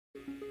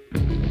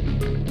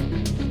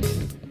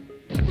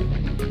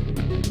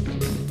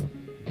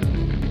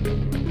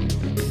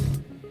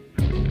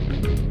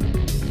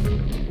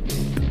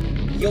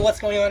Yo, what's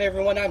going on,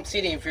 everyone? I'm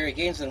CDMFury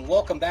Games, and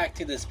welcome back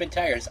to the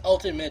Spintires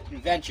Ultimate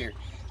Adventure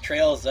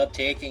Trails of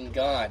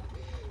Takengon.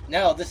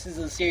 Now, this is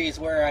a series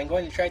where I'm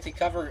going to try to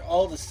cover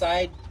all the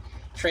side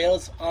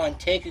trails on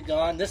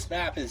Takengon. This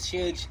map is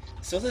huge,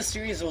 so this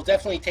series will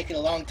definitely take a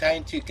long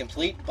time to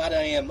complete, but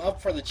I am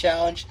up for the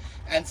challenge,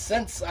 and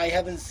since I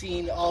haven't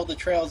seen all the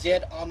trails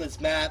yet on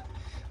this map,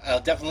 I'll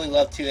definitely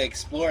love to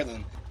explore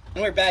them.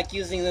 And we're back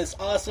using this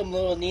awesome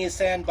little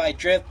Nissan by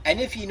Drift.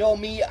 And if you know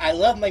me, I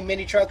love my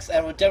mini trucks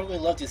and would definitely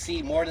love to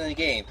see more in the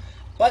game.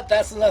 But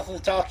that's enough of the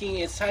talking.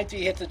 It's time to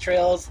hit the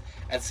trails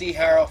and see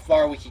how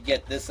far we can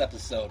get this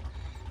episode.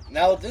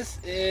 Now this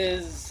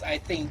is, I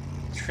think,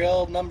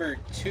 trail number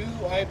 2,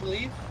 I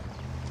believe.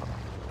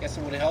 Guess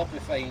it would help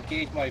if I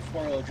engage my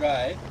 4-wheel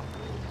drive.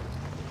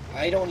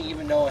 I don't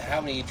even know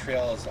how many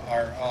trails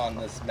are on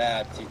this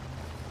map, to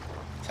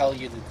tell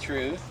you the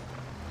truth.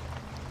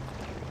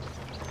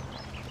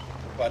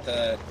 But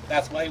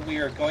that's why we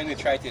are going to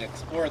try to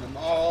explore them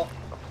all.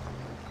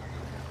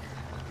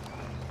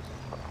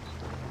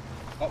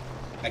 Oh,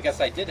 I guess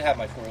I did have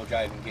my 4-wheel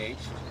drive engaged.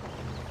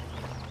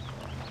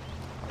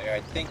 There,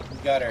 I think we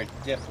got our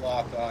diff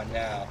lock on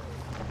now.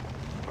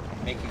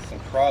 Making some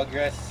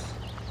progress.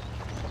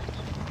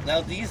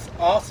 Now these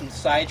awesome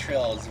side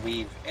trails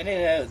weave in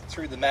and out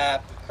through the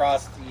map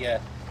across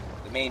the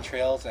main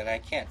trails, and I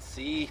can't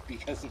see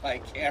because of my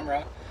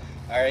camera.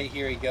 Alright,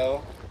 here we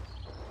go.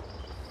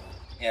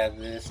 Yeah,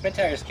 the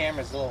Spintires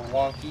camera is a little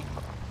wonky.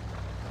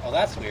 Oh,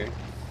 that's weird.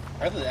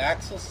 Are the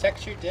axles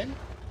textured in?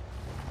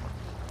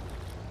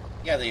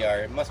 Yeah, they are.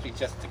 It must be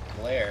just the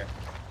glare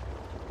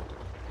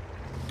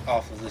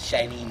off of the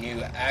shiny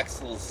new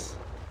axles.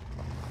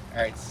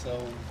 Alright,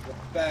 so we'll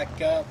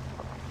back up.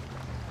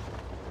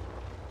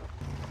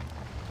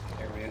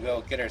 There we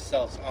go. Get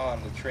ourselves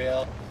on the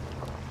trail.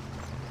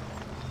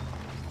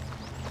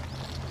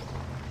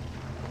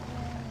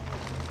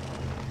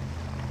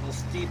 Little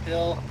steep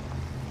hill.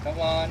 Come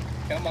on,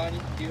 you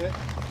can do it.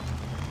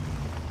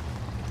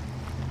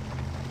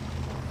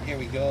 Here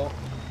we go.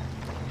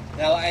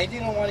 Now, I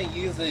didn't want to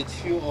use the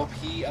 2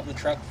 OP of the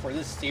truck for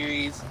this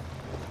series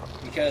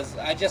because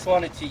I just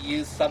wanted to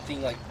use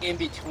something like in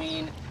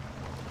between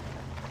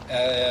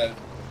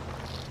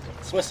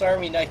Swiss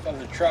Army knife of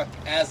the truck,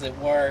 as it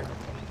were,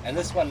 and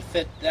this one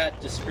fit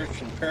that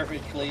description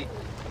perfectly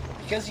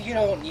because you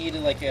don't need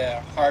like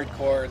a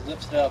hardcore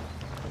lifted up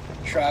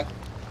truck,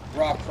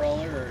 rock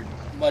crawler, or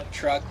mud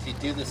truck to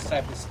do this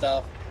type of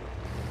stuff.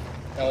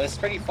 Now it's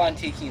pretty fun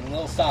taking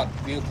little stock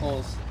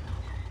vehicles,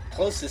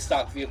 close to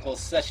stock vehicles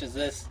such as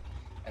this,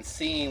 and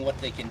seeing what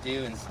they can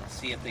do and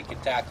see if they can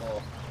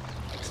tackle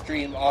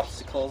extreme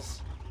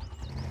obstacles.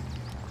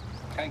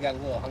 Kinda got a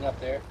little hung up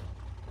there.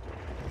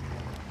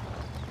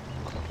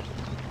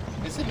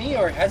 Is it me,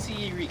 or has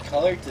he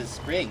recolored the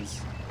springs?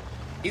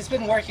 He's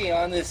been working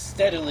on this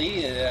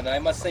steadily, and I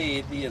must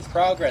say his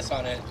progress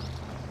on it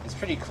is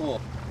pretty cool.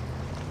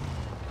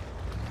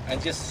 I'm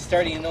just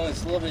starting to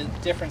notice a little bit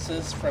of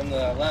differences from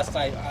the last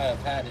time I've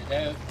had it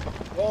out.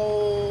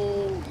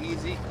 Whoa,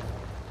 easy.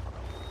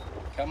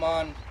 Come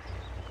on.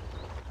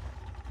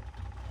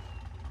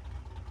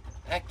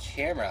 That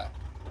camera.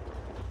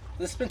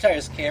 The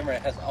Spintires camera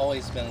has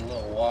always been a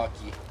little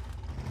wonky.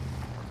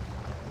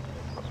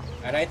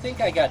 And I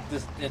think I got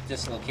it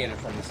dislocated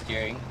from the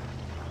steering.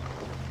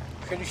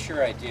 Pretty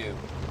sure I do.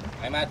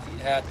 I might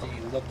have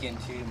to look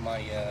into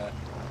my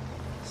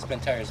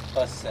Spintires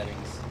Plus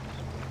settings.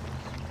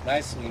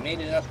 Nice, we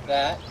made it up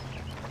that.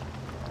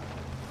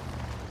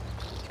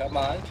 Come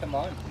on,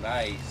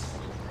 nice.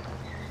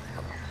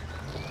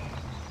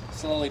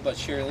 Slowly but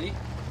surely.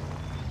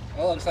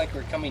 Well, looks like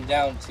we're coming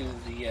down to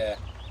the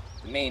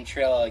main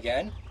trail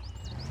again.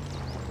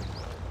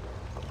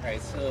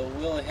 Alright, so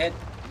we'll hit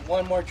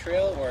one more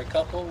trail or a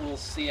couple, we'll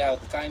see how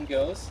the time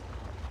goes.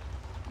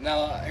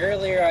 Now,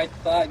 earlier I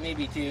thought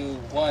maybe do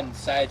one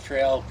side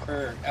trail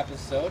per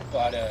episode,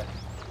 but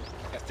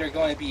if they're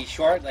going to be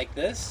short like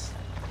this,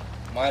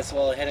 might as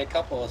well hit a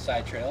couple of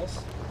side trails.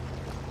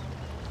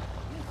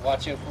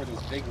 Watch out for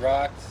those big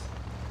rocks.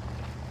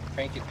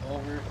 Crank it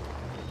over.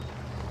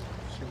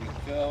 Here we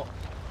go.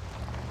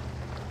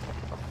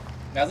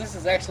 Now this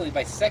is actually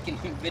my second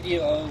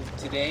video of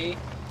today.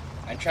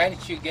 I'm trying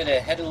to get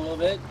ahead a little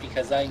bit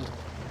because I'm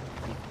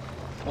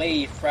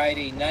away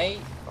Friday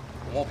night.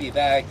 Won't be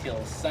back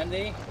till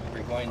Sunday.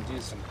 We're going to do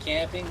some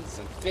camping,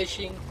 some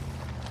fishing,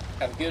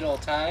 have a good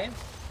old time.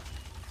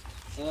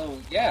 So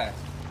yeah.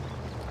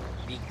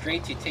 Be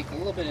great to take a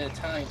little bit of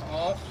time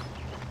off.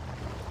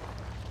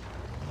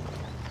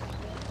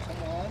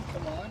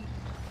 Come on.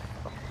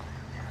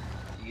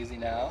 Easy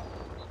now.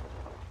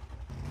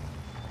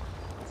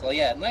 So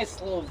yeah,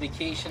 nice little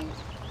vacation.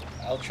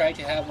 I'll try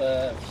to have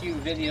a few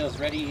videos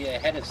ready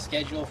ahead of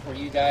schedule for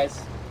you guys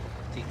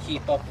to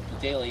keep up with the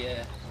daily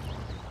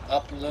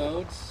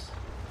uploads.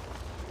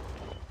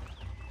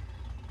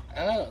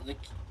 I don't know,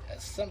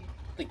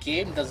 the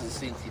game doesn't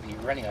seem to be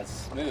running on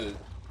smooth.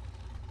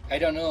 I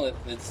don't know if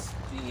it's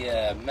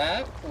the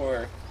map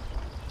or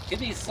could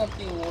be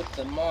something with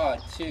the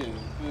mod too.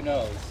 Who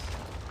knows?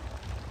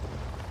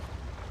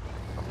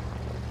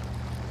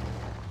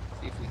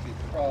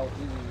 crawl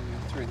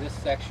through this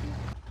section.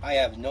 I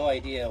have no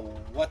idea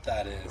what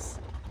that is.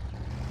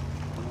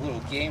 A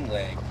little game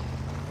lag.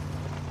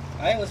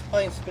 I was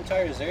playing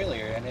Spintires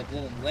earlier and it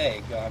didn't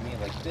lag on me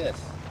like this.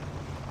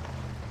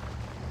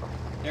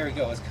 There we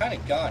go, it's kind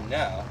of gone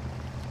now.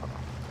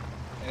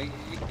 It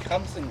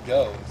comes and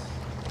goes.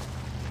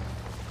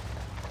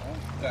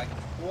 I've got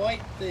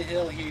quite the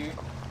hill here.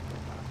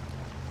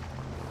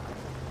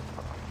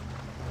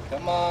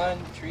 Come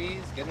on,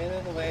 trees, get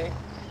in the way.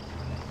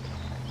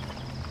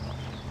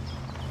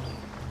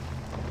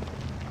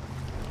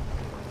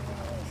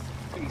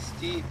 It's pretty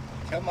steep.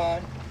 Come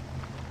on.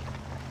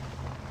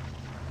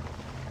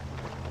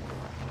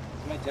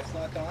 Is my diff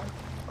lock on?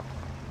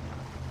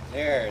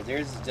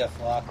 There's the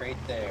diff lock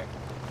right there.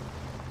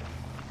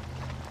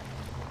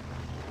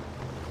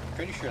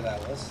 Pretty sure that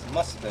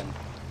must have been.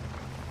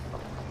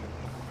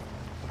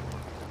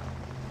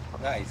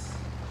 Nice.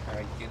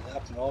 Alright, get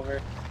up and over.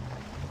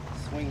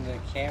 Swing the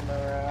camera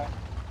around.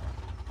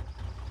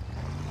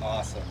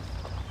 Awesome.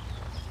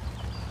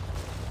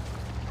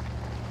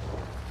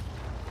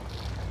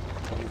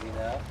 Easy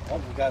now.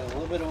 Oh, we got a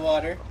little bit of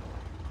water.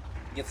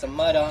 Get some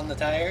mud on the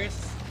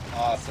tires.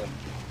 Awesome.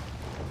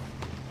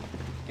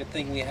 Good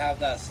thing we have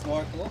that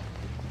snorkel.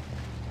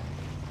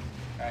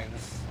 Alright,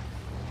 let's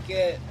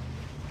get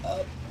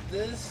up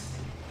this.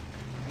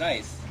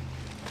 Nice.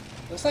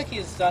 Looks like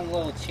he's done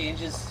little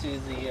changes to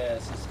the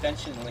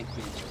suspension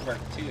linkage work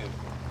too.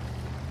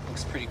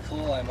 Looks pretty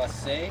cool, I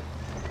must say.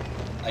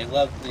 I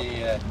love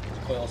the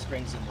coil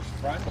springs in the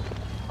front.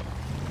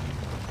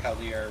 How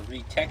they are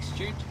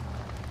retextured.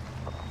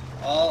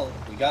 Oh,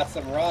 we got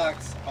some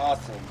rocks.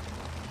 Awesome.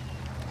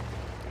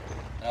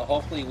 Now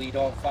hopefully we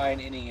don't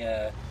find any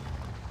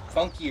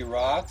funky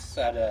rocks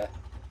that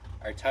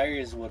our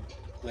tires would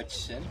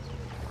glitch in.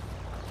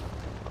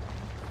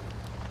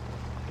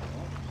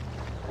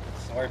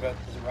 Sorry about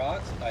the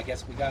rocks. I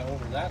guess we got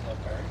over that little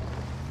part.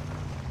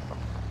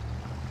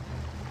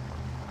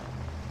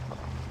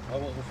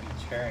 What if we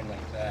turn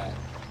like that?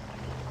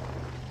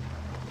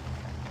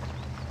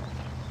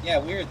 Yeah,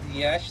 weird.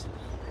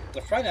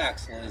 The front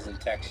axle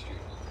isn't textured.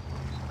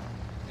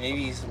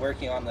 Maybe he's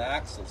working on the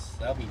axles.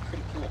 That'll be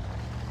pretty cool.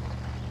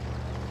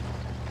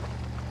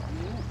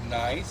 Ooh,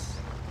 nice.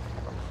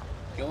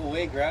 Go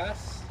away,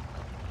 grass.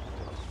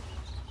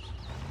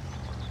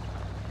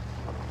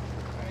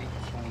 Alright,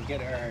 can we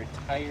get our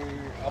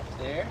tire up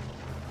there?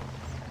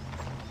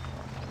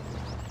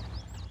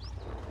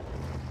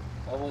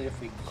 Probably if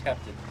we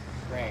kept it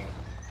cranked.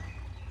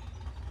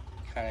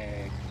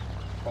 Kind of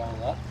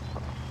crawl up.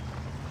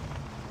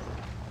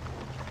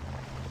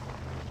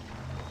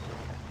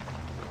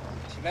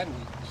 Too bad we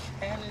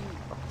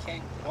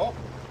can't. Oh!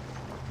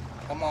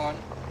 Come on.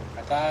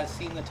 I thought I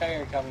seen the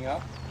tire coming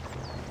up.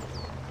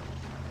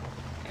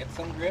 Get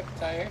some grip,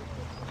 tire.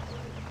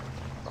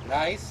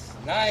 Nice,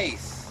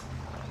 nice.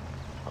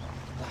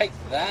 Like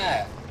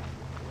that.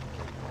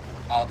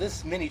 Oh,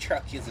 this mini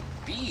truck is a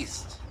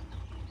beast.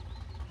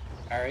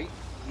 Alright,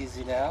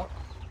 easy now.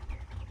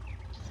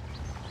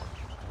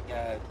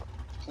 Gotta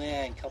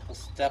plan a couple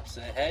steps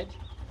ahead.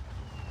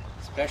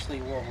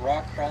 Especially while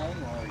rock crawling,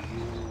 or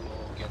you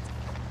will get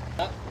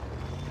up.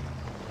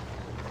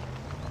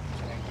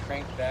 And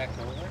crank back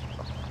over.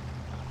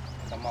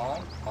 Come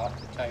on, pop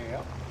the tire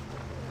up.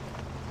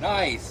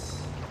 Nice!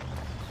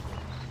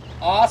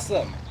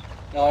 Awesome!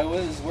 Now I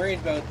was worried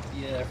about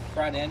the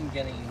front end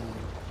getting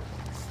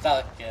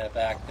stuck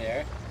back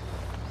there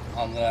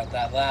on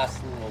that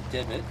last little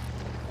divot.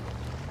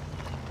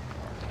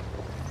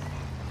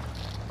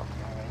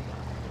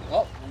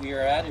 Oh, we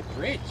are at a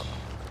bridge.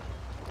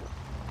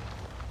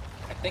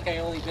 I think I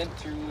only been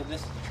through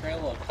this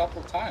trail a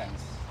couple times.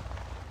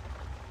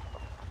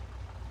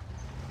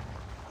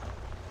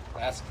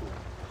 That's cool.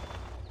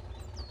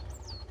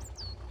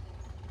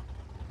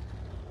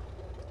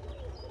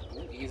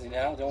 Ooh, easy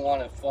now. Don't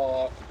want to fall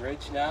off the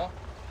bridge now.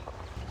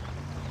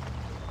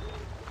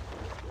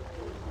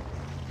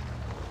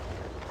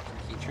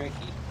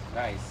 Tricky.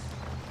 Nice.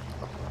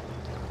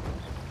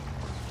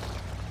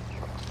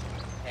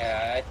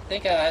 Yeah, I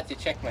think I have to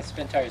check my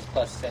Spintires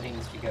Plus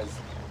settings because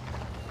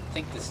I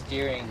think the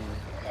steering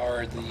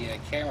or the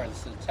camera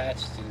that's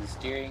attached to the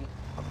steering,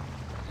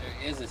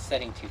 there is a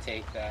setting to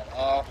take that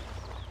off.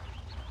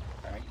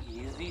 Alright,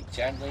 easy,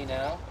 gently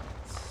now.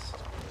 It's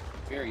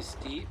very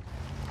steep.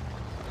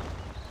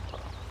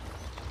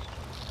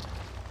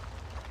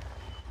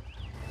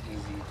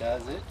 Easy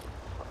does it.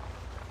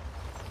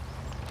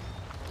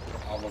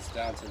 Almost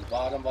down to the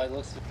bottom by the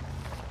looks of it.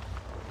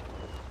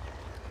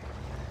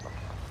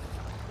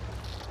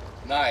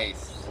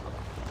 Nice.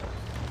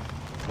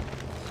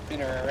 Spin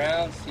her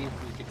around, see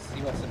if we can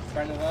see what's in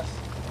front of us.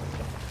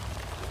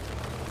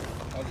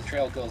 Oh, the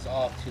trail goes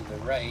off to the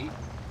right.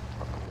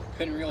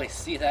 Couldn't really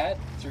see that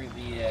through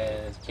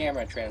the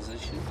camera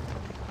transition.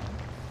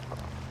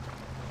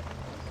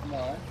 Come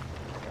on.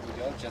 There we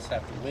go. Just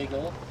have to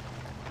wiggle.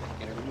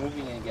 Get her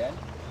moving again.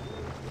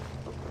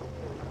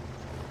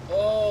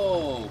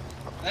 Oh!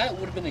 That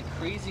would have been a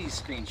crazy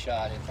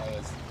screenshot if I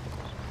was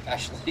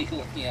actually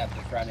looking at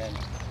the front end.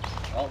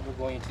 Oh, we're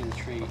going into the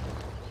tree.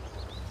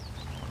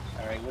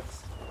 Alright,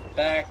 let's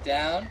back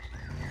down.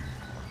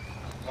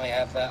 Might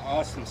have that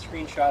awesome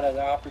screenshot of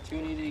the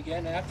opportunity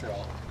again after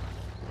all.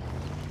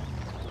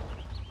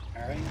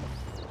 Alright.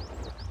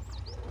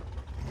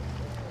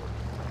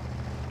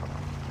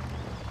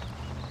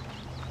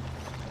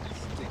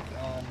 Stick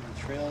on the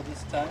trail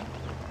this time.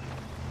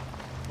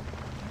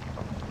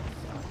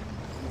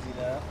 Easy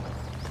now.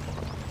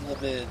 A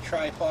little bit of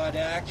tripod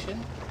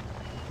action.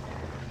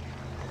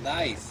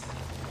 Nice.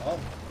 Oh,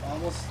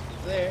 almost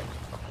there.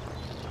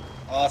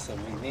 Awesome,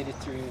 we made it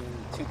through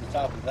to the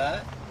top of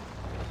that.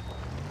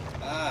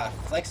 Ah,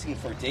 flexing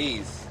for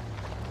days.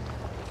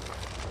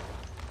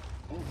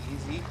 Oh,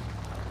 easy.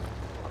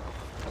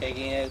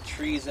 Taking out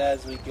trees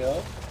as we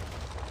go.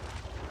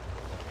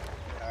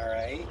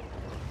 Alright.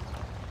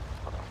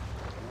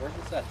 Where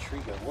does that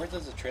tree go? Where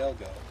does the trail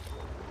go?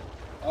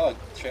 Oh,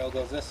 the trail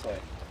goes this way.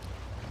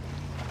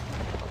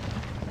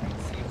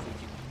 Let's see if we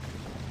can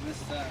miss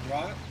that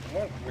rock.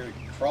 Oh, we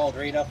crawled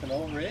right up and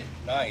over it.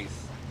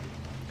 Nice.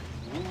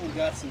 Ooh, we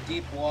got some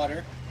deep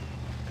water.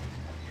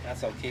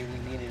 That's okay,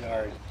 we needed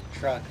our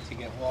truck to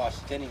get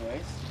washed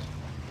anyways.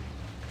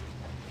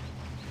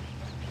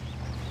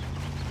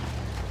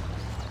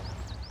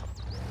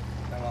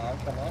 Come on,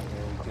 come on,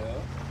 there we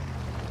go.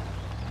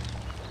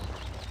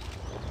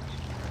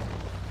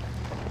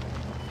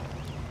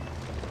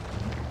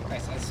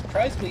 Nice, I'm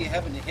surprised we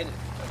haven't hit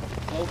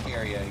a cloak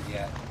area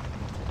yet.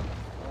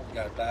 Oh, we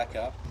gotta back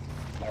up.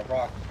 Our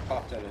rock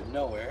popped out of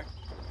nowhere.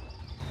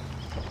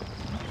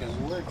 Because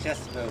we're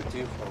just about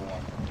due for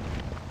one.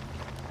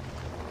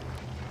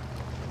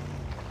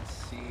 Let's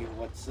see,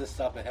 what's this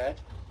up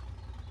ahead?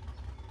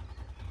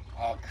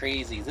 Oh,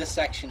 crazy. This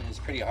section is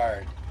pretty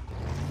hard.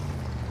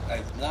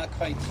 I'm not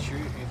quite sure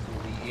if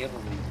we'll be able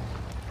to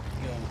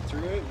go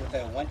through it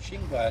without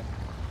winching, but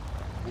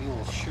we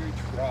will sure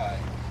try.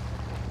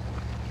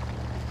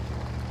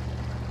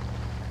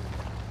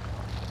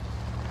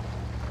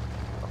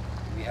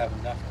 Do we have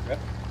enough grip?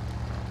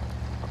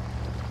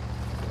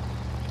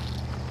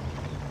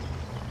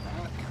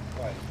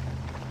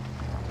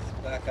 Let's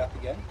back up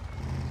again.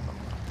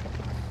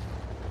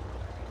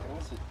 There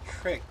was a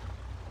trick.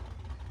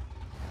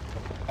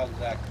 Hug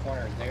that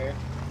corner there,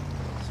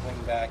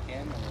 swing back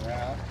in and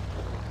around,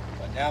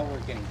 but now we're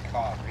getting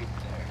caught right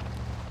there.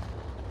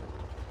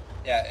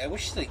 Yeah, I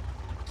wish the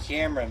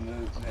camera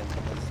movement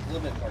was a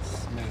little bit more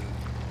smooth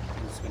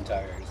in the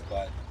Spintires,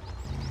 but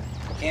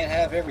can't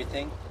have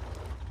everything.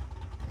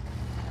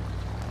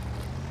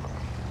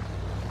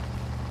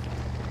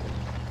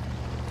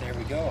 There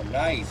we go,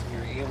 nice. We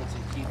were able to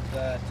keep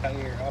the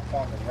tire up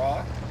on the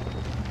rock.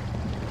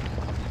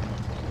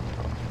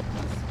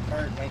 This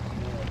part might be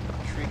a little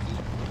tricky.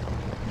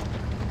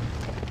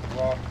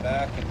 Walk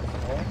back and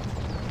forth.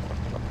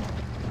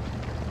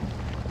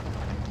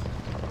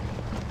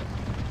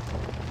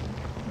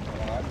 Come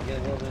on, get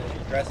a little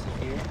bit aggressive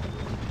here.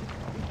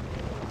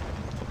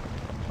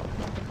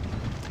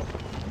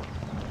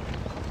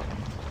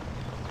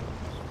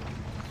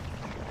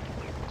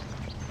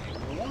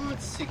 It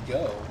wants to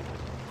go.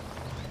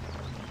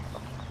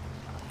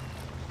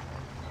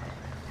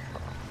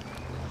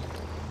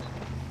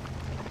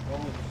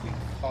 What if we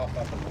pop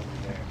up over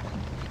there?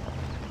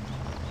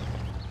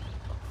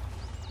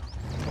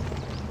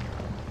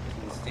 Can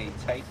we stay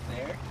tight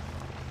there?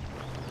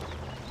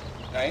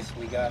 Nice,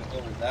 we got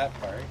over that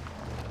part.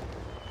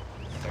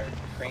 Start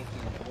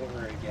cranking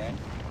over again.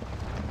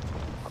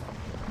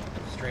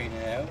 Straighten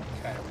it out,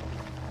 kind of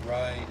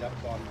ride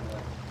up on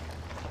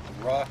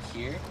the rock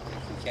here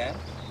if we can.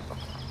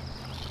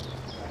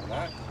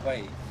 Not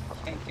quite.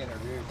 Can't get our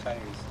rear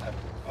tires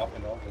up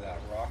and over that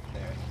rock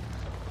there.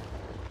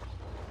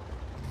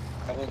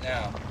 How about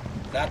now?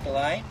 Is that the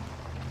line?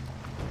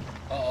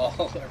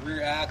 Uh-oh, the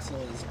rear axle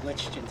is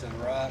glitched into the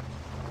rock.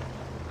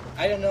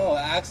 I don't know,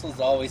 axles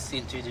always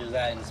seem to do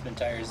that in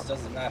Spintires.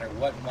 Doesn't matter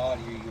what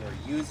model you are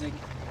using.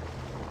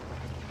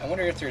 I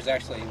wonder if there's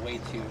actually a way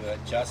to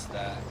adjust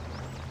that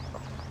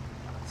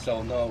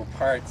so no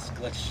parts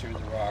glitch through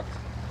the rock.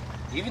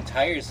 Even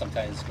tires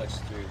sometimes glitch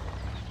through.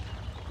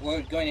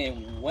 We're going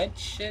to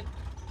winch it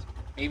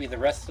maybe the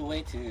rest of the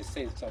way to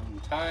save some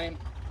time.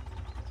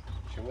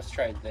 Sure, let's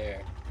try it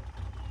there.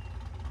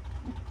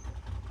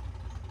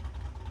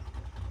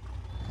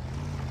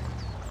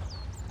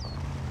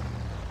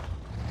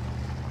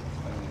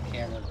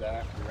 Camera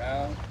back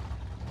around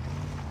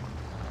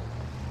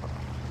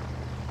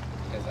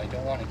because I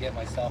don't want to get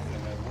myself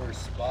in a worse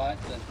spot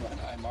than what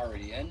I'm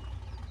already in.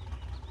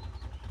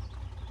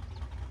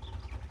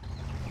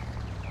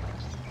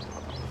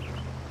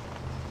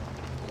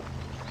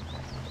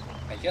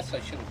 I guess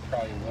I should have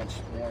probably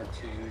winched more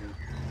to,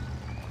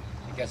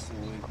 I guess it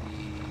would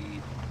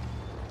be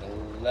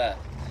the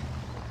left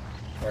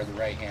or the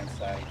right hand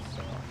side,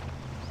 so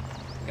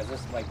because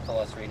this might pull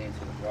us right into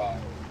the rock.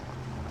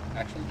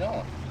 Actually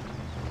don't.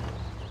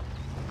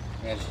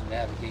 Managed to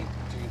navigate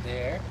through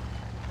there.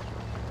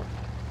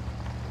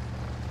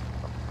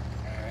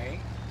 Alright.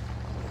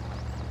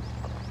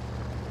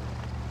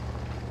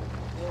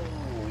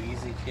 Oh,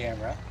 easy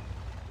camera.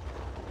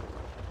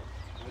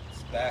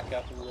 Let's back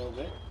up a little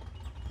bit.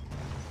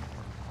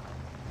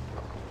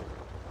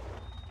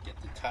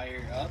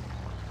 tire up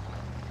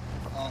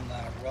on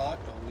that rock,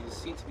 but we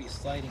seem to be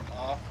sliding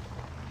off.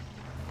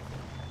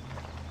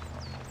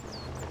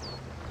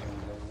 There we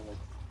go, a little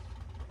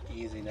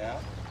easy now.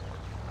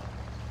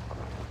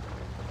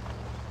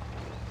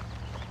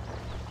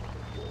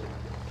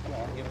 Come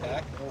on, get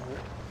back over.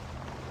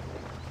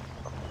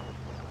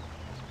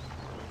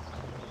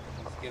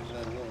 Let's give it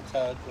a little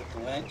tug with the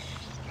winch.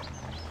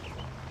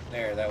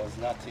 There, that was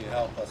not to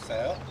help us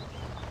out.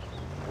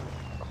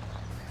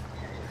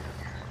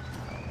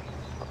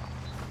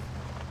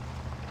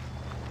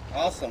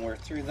 Awesome, we're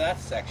through that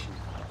section.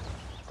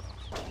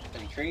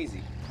 Pretty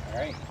crazy.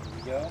 Alright, here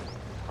we go.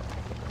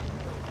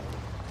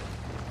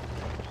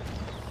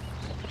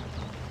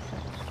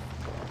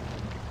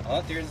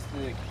 Oh, there's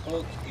the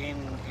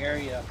cloak-in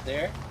area up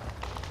there.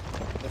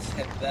 Let's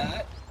hit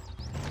that.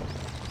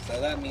 So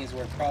that means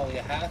we're probably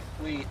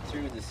halfway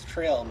through this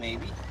trail,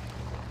 maybe.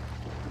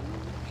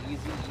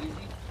 Easy,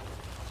 easy.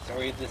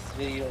 Sorry, this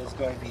video is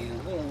going to be a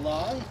little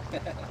long.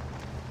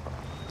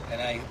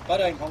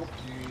 But I hope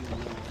you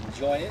will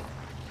enjoy it,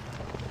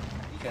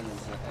 because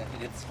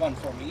it's fun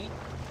for me,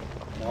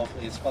 and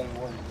hopefully it's fun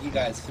for you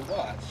guys to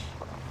watch.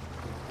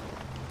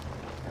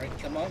 Alright,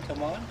 come on,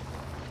 come on.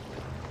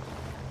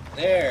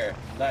 There,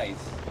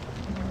 nice.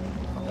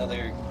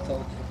 Another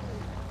tilt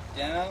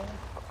down,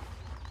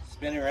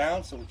 spin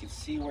around so we can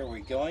see where we're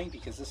going,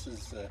 because this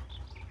is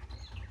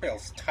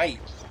trail's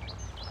tight.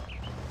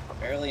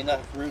 Barely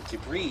enough room to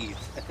breathe.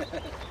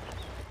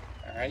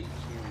 Alright,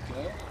 here we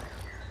go.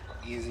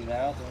 Easy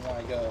now, don't want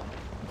to go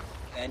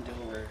end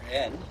over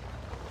end.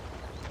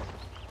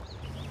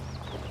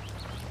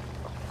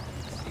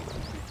 Let's see if we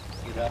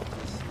can get up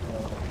this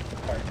little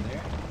part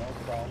there, no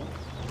problem.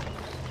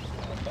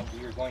 But we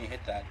were going to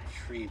hit that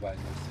tree by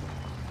this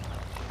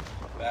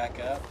way. Back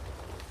up.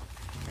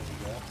 Here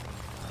we go.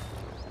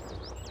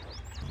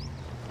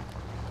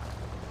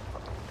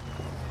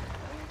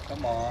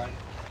 Come on.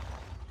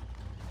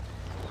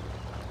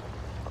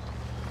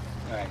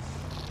 Nice.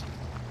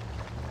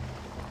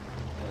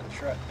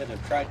 Bit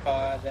of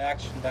tripod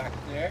action back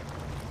there.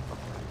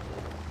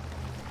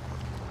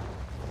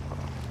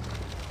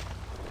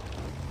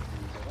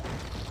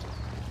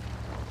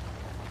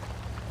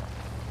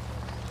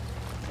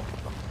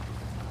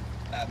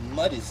 That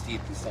mud is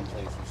deep in some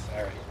places.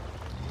 Alright.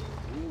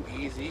 Ooh,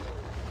 easy.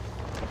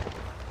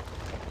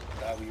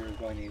 Thought we were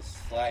going to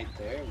slide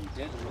there. We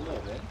did a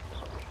little bit.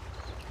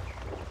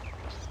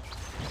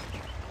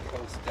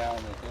 Coast down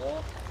the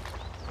hill.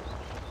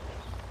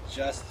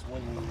 Just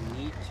when we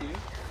need to.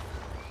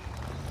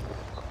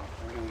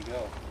 Where do we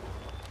go?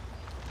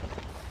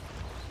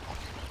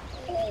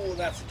 Oh,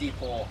 that's a deep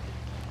hole.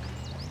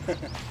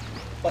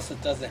 Plus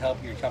it doesn't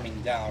help you're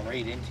coming down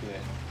right into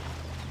it.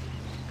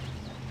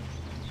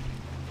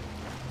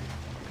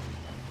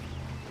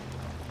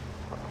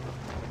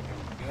 There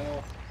we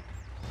go.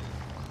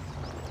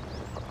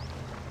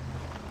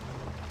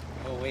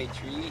 Go away,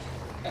 tree.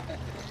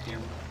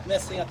 You're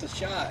messing up the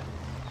shot.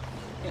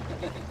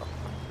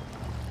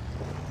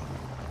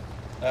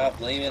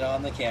 Blame it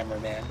on the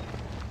cameraman.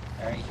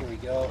 Alright, here we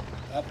go.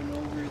 Up and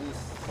over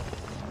this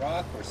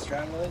rock or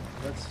straddle it.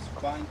 Looks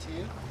fine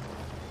too.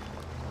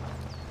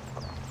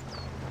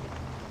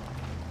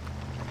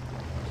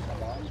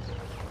 Come on.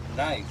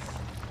 Nice.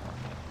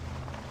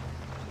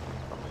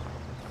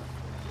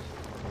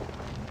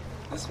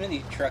 This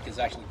mini truck is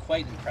actually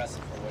quite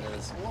impressive for what it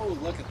is. Whoa,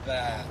 look at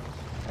that.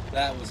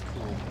 That was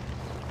cool.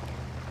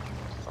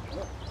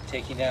 Oh,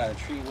 taking down a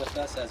tree with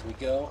us as we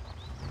go.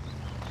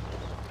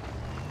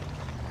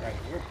 Right,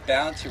 we're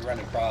bound to run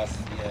across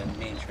the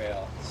main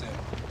trail soon.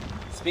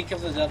 Speak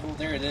of the devil,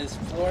 there it is.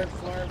 Floor it,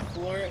 floor it,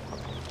 floor it.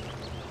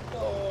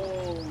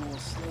 Oh,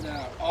 slow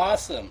down.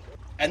 Awesome.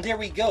 And there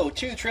we go.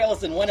 2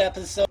 trails in 1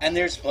 episode, and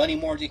there's plenty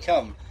more to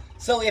come.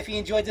 So if you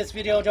enjoyed this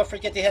video, don't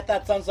forget to hit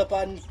that thumbs up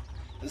button.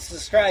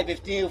 Subscribe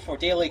if new for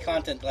daily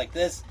content like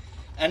this.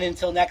 And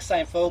until next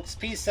time, folks,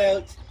 peace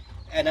out,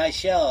 and I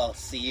shall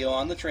see you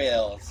on the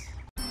trails.